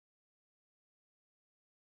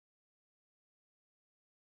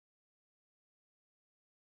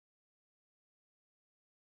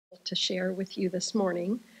to share with you this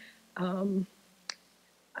morning. Um,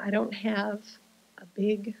 I don't have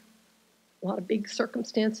a lot of big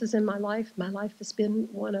circumstances in my life. My life has been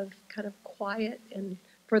one of kind of quiet and,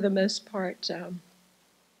 for the most part,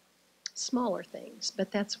 smaller things.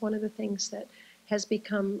 But that's one of the things that has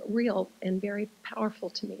become real and very powerful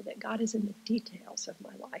to me, that God is in the details of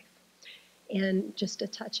my life. And just a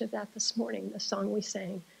touch of that this morning. The song we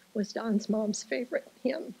sang was Don's mom's favorite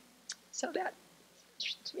hymn. So that's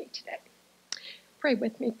to me today. Pray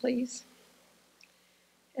with me, please.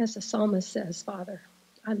 As the psalmist says, Father,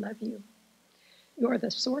 I love you. You are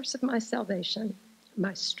the source of my salvation,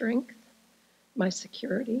 my strength, my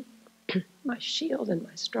security, my shield, and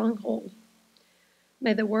my stronghold.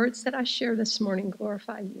 May the words that I share this morning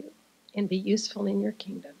glorify you and be useful in your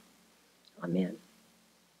kingdom. Amen.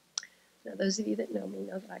 Now, those of you that know me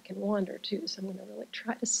know that I can wander too, so I'm going to really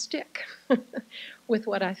try to stick with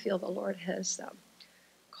what I feel the Lord has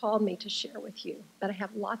called me to share with you. But I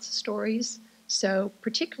have lots of stories, so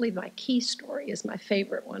particularly my key story is my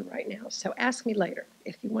favorite one right now. So ask me later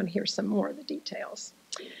if you want to hear some more of the details.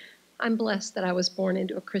 I'm blessed that I was born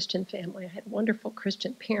into a Christian family. I had wonderful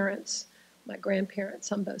Christian parents. My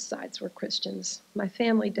grandparents on both sides were Christians. My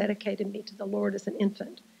family dedicated me to the Lord as an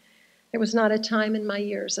infant. There was not a time in my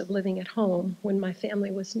years of living at home when my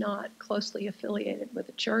family was not closely affiliated with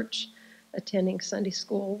a church, attending Sunday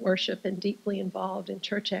school, worship, and deeply involved in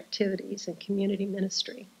church activities and community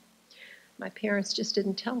ministry. My parents just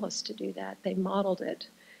didn't tell us to do that. They modeled it.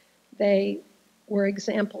 They were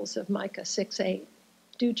examples of Micah 6:8.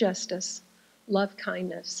 Do justice, love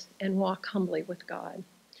kindness, and walk humbly with God.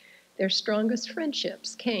 Their strongest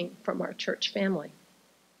friendships came from our church family.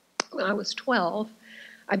 When I was 12,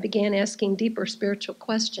 I began asking deeper spiritual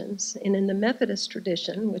questions, and in the Methodist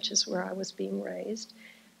tradition, which is where I was being raised,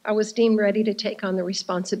 I was deemed ready to take on the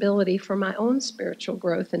responsibility for my own spiritual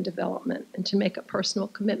growth and development and to make a personal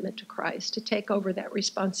commitment to Christ, to take over that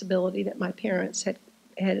responsibility that my parents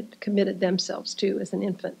had committed themselves to as an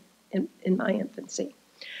infant in my infancy.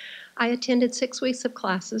 I attended 6 weeks of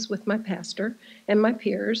classes with my pastor and my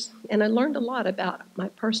peers, and I learned a lot about my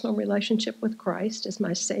personal relationship with Christ as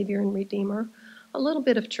my Savior and Redeemer, a little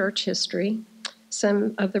bit of church history,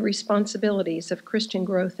 some of the responsibilities of Christian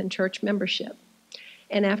growth and church membership.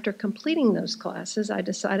 And after completing those classes, I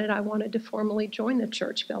decided I wanted to formally join the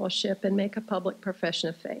church fellowship and make a public profession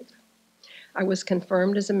of faith. I was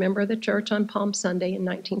confirmed as a member of the church on Palm Sunday in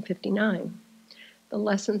 1959. The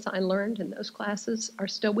lessons I learned in those classes are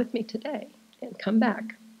still with me today and come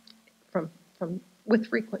back with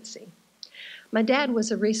frequency. My dad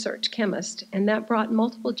was a research chemist, and that brought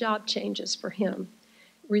multiple job changes for him,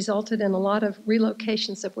 resulted in a lot of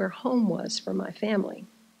relocations of where home was for my family.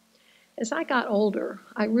 As I got older,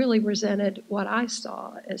 I really resented what I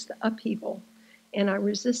saw as the upheaval, and I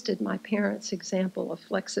resisted my parents' example of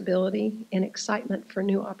flexibility and excitement for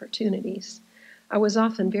new opportunities. I was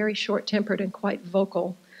often very short-tempered and quite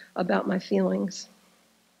vocal about my feelings.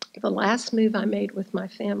 The last move I made with my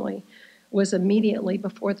family was immediately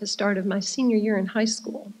before the start of my senior year in high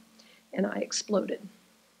school, and I exploded.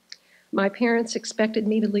 My parents expected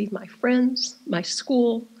me to leave my friends, my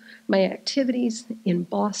school, my activities in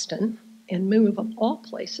Boston, and move of all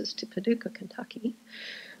places to Paducah, Kentucky,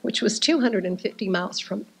 which was 250 miles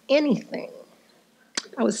from anything.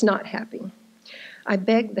 I was not happy. I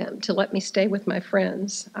begged them to let me stay with my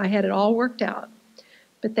friends. I had it all worked out,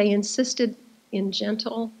 but they insisted in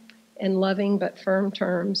gentle and loving but firm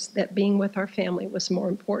terms that being with our family was more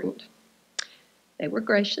important. They were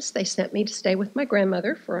gracious. They sent me to stay with my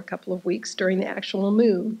grandmother for a couple of weeks during the actual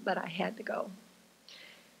move, but I had to go.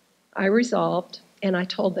 I resolved, and I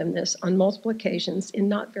told them this on multiple occasions in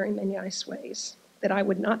not very many nice ways, that I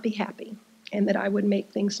would not be happy and that I would make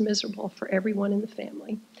things miserable for everyone in the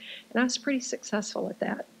family. And I was pretty successful at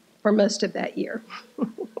that for most of that year.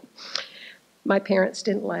 My parents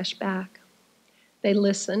didn't lash back. They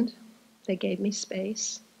listened. They gave me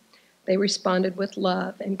space. They responded with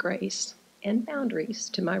love and grace and boundaries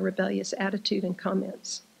to my rebellious attitude and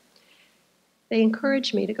comments. They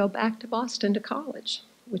encouraged me to go back to Boston to college,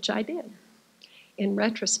 which I did. In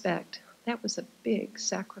retrospect, that was a big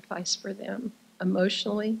sacrifice for them,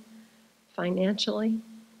 emotionally, financially,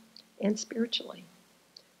 and spiritually.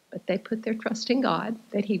 But they put their trust in God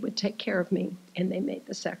that He would take care of me, and they made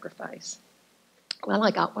the sacrifice. Well,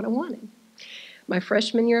 I got what I wanted. My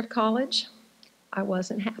freshman year of college, I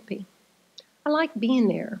wasn't happy. I liked being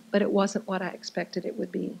there, but it wasn't what I expected it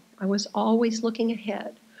would be. I was always looking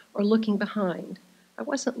ahead or looking behind. I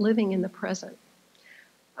wasn't living in the present.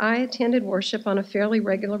 I attended worship on a fairly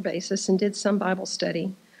regular basis and did some Bible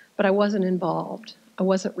study, but I wasn't involved. I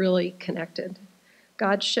wasn't really connected.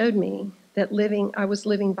 God showed me that I was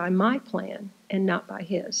living by my plan and not by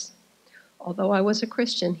his. Although I was a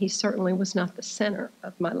Christian, he certainly was not the center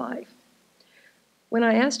of my life. When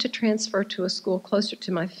I asked to transfer to a school closer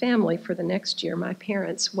to my family for the next year, my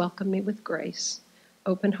parents welcomed me with grace,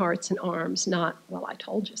 open hearts and arms, not, well, I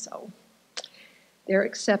told you so. Their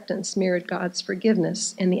acceptance mirrored God's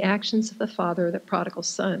forgiveness and the actions of the father of the prodigal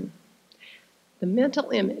son. The mental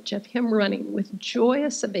image of him running with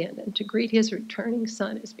joyous abandon to greet his returning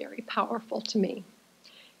son is very powerful to me.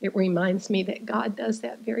 It reminds me that God does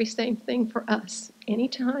that very same thing for us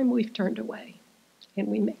anytime we've turned away and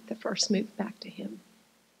we make the first move back to him.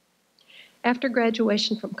 After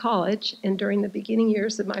graduation from college and during the beginning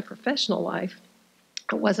years of my professional life,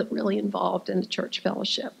 I wasn't really involved in the church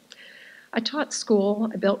fellowship. I taught school,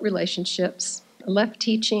 I built relationships, I left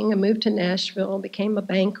teaching, I moved to Nashville, became a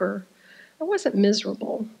banker. I wasn't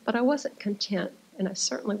miserable, but I wasn't content, and I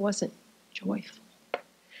certainly wasn't joyful.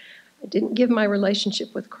 I didn't give my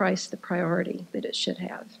relationship with Christ the priority that it should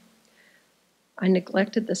have. I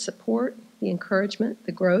neglected the support, the encouragement,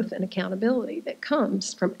 the growth, and accountability that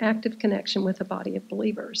comes from active connection with a body of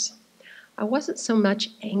believers. I wasn't so much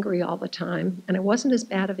angry all the time, and I wasn't as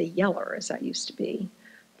bad of a yeller as I used to be,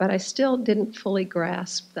 but I still didn't fully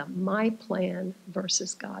grasp the my plan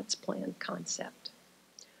versus God's plan concept.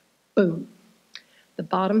 Boom. The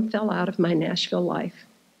bottom fell out of my Nashville life,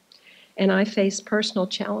 and I faced personal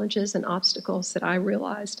challenges and obstacles that I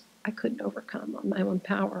realized I couldn't overcome on my own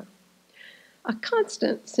power. A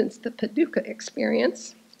constant since the Paducah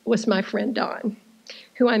experience was my friend Don,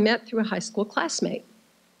 who I met through a high school classmate.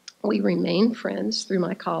 We remained friends through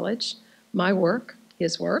my college, my work,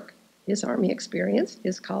 his Army experience,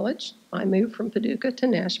 his college, my move from Paducah to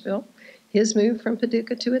Nashville, his move from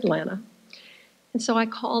Paducah to Atlanta. And so I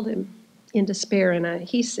called him in despair, and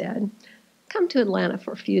he said, "Come to Atlanta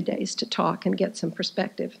for a few days to talk and get some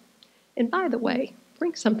perspective. And by the way,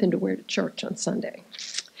 bring something to wear to church on Sunday."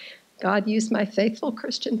 God used my faithful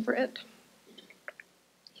Christian friend.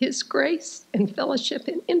 His grace and fellowship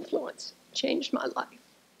and influence changed my life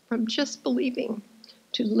from just believing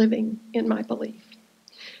to living in my belief.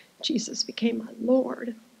 Jesus became my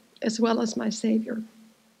Lord as well as my Savior.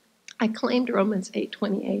 I claimed Romans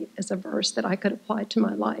 8:28 as a verse that I could apply to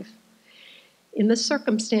my life. In the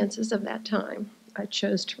circumstances of that time, I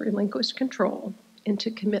chose to relinquish control and to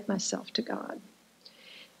commit myself to God.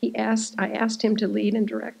 I asked him to lead and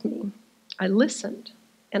direct me. I listened,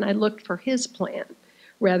 and I looked for his plan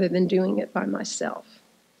rather than doing it by myself.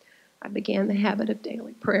 I began the habit of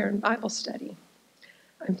daily prayer and Bible study.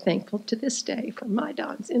 I'm thankful to this day for my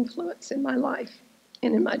Don's influence in my life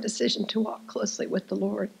and in my decision to walk closely with the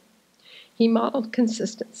Lord. He modeled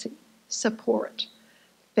consistency, support,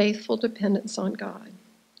 faithful dependence on God.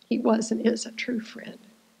 He was and is a true friend.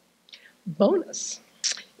 Bonus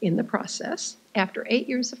in the process, after 8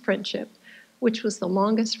 years of friendship, which was the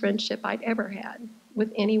longest friendship I'd ever had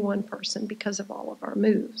with any one person because of all of our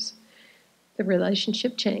moves, the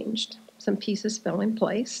relationship changed. Some pieces fell in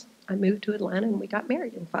place. I moved to Atlanta and we got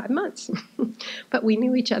married in 5 months. But we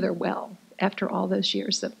knew each other well after all those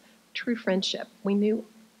years of true friendship. We knew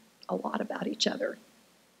a lot about each other.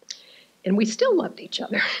 And we still loved each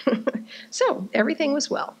other. So everything was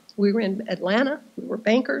well. We were in Atlanta. We were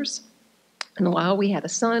bankers. And while we had a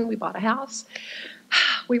son, we bought a house.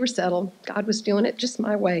 We were settled. God was doing it just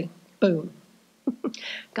my way. Boom.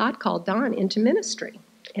 God called Don into ministry,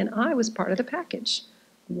 and I was part of the package.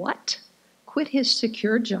 What? Quit his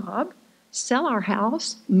secure job? Sell our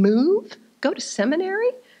house? Move? Go to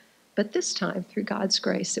seminary? But this time, through God's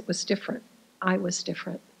grace, it was different. I was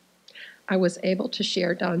different. I was able to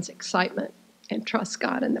share Don's excitement and trust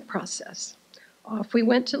God in the process. Off we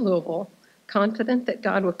went to Louisville, confident that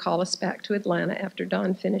God would call us back to Atlanta after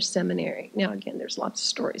Don finished seminary. Now, again, there's lots of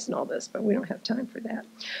stories in all this, but we don't have time for that.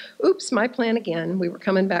 Oops, my plan again. We were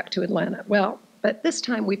coming back to Atlanta. Well, but this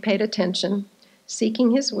time we paid attention,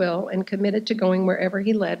 seeking his will, and committed to going wherever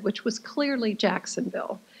he led, which was clearly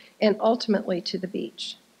Jacksonville, and ultimately to the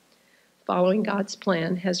beach. Following God's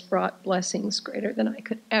plan has brought blessings greater than I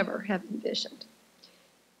could ever have envisioned.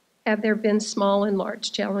 Have there been small and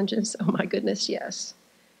large challenges? Oh my goodness, yes.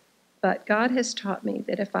 But God has taught me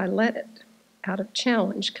that if I let it, out of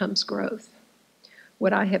challenge comes growth.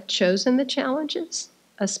 Would I have chosen the challenges,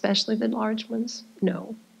 especially the large ones?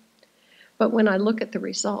 No. But when I look at the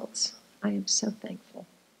results, I am so thankful.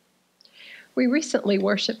 We recently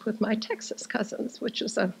worshiped with my Texas cousins, which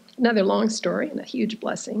was another long story and a huge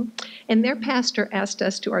blessing. And their pastor asked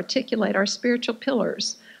us to articulate our spiritual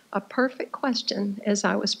pillars, a perfect question as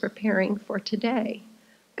I was preparing for today.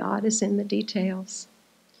 God is in the details.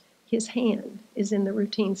 His hand is in the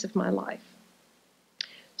routines of my life.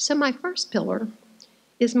 So my first pillar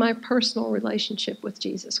is my personal relationship with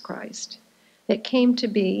Jesus Christ that came to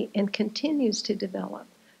be and continues to develop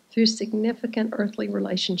through significant earthly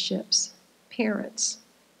relationships, parents,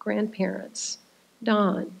 grandparents,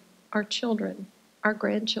 Don, our children, our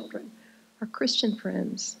grandchildren, our Christian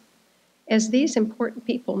friends. As these important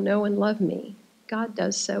people know and love me, God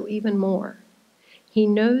does so even more. He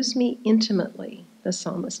knows me intimately, the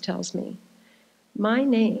psalmist tells me. My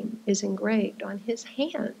name is engraved on his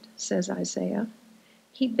hand, says Isaiah.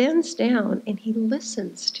 He bends down and he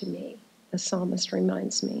listens to me, the psalmist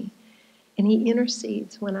reminds me. And he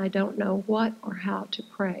intercedes when I don't know what or how to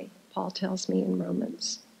pray, Paul tells me in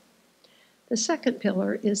Romans. The second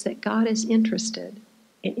pillar is that God is interested,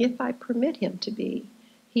 and if I permit him to be,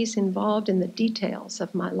 he's involved in the details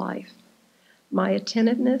of my life. My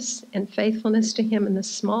attentiveness and faithfulness to him in the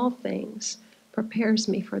small things prepares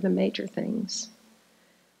me for the major things.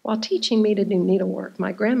 While teaching me to do needlework,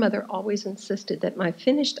 my grandmother always insisted that my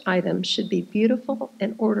finished items should be beautiful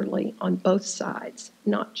and orderly on both sides,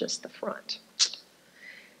 not just the front.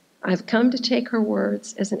 I've come to take her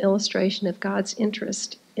words as an illustration of God's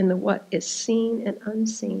interest in what is seen and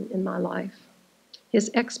unseen in my life, his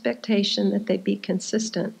expectation that they be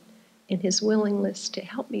consistent, and his willingness to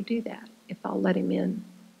help me do that if I'll let him in.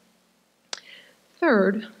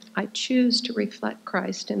 Third, I choose to reflect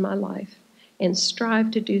Christ in my life and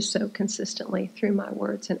strive to do so consistently through my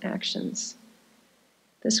words and actions.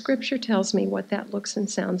 The scripture tells me what that looks and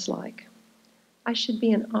sounds like. I should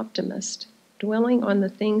be an optimist, dwelling on the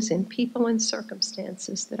things in people and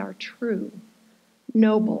circumstances that are true,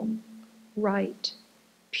 noble, right,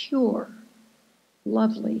 pure,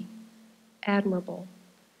 lovely, admirable,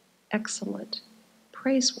 excellent,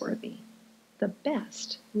 praiseworthy, the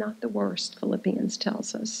best, not the worst, Philippians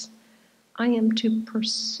tells us. I am to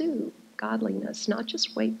pursue godliness, not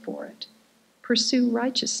just wait for it. Pursue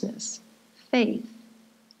righteousness, faith,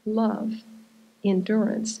 love,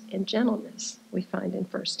 endurance, and gentleness, we find in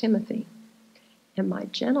 1 Timothy. And my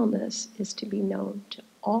gentleness is to be known to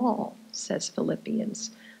all, says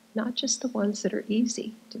Philippians, not just the ones that are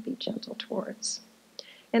easy to be gentle towards.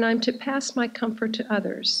 And I'm to pass my comfort to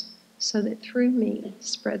others, so that through me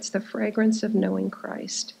spreads the fragrance of knowing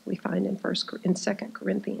Christ, we find in 2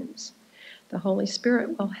 Corinthians. The Holy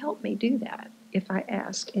Spirit will help me do that if I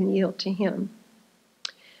ask and yield to him.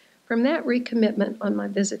 From that recommitment on my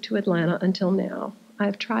visit to Atlanta until now, I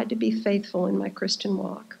have tried to be faithful in my Christian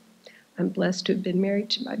walk. I'm blessed to have been married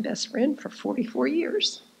to my best friend for 44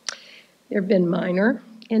 years. There have been minor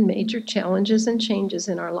and major challenges and changes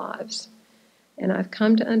in our lives, and I've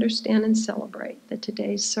come to understand and celebrate that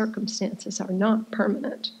today's circumstances are not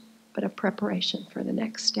permanent, but a preparation for the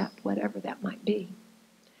next step, whatever that might be.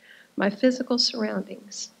 My physical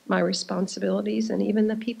surroundings, my responsibilities, and even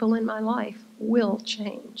the people in my life will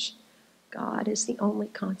change. God is the only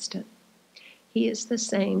constant. He is the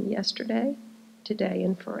same yesterday, today,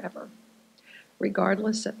 and forever.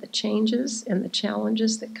 Regardless of the changes and the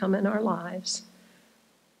challenges that come in our lives,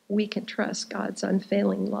 we can trust God's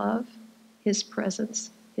unfailing love, his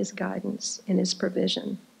presence, his guidance, and his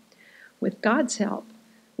provision. With God's help,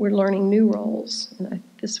 we're learning new roles, and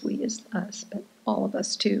this we is us, but all of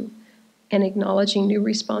us too, and acknowledging new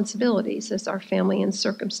responsibilities as our family and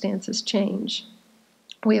circumstances change.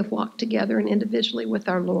 We have walked together and individually with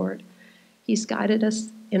our Lord. He's guided us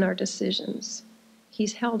in our decisions.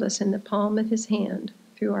 He's held us in the palm of his hand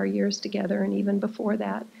through our years together and even before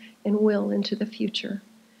that, and will into the future.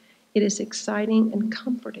 It is exciting and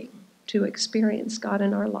comforting to experience God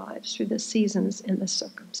in our lives through the seasons and the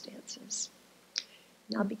circumstances.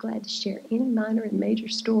 And I'll be glad to share any minor and major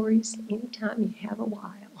stories anytime you have a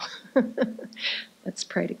while. Let's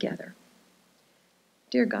pray together.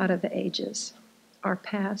 Dear God of the ages, our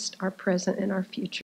past, our present, and our future,